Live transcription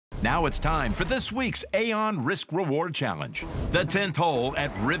Now it's time for this week's Aon Risk Reward Challenge. The 10th hole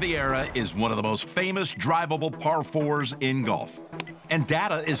at Riviera is one of the most famous drivable par 4s in golf. And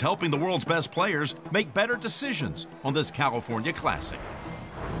data is helping the world's best players make better decisions on this California classic.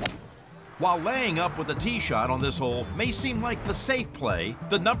 While laying up with a tee shot on this hole may seem like the safe play,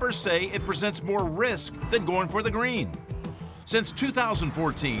 the numbers say it presents more risk than going for the green. Since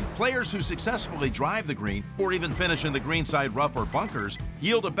 2014, players who successfully drive the green or even finish in the greenside rough or bunkers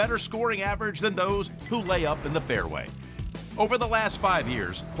yield a better scoring average than those who lay up in the fairway. Over the last 5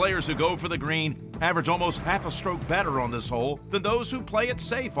 years, players who go for the green average almost half a stroke better on this hole than those who play it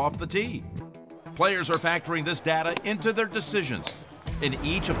safe off the tee. Players are factoring this data into their decisions. In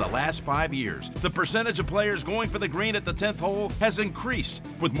each of the last 5 years, the percentage of players going for the green at the 10th hole has increased,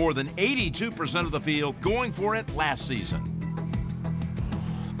 with more than 82% of the field going for it last season.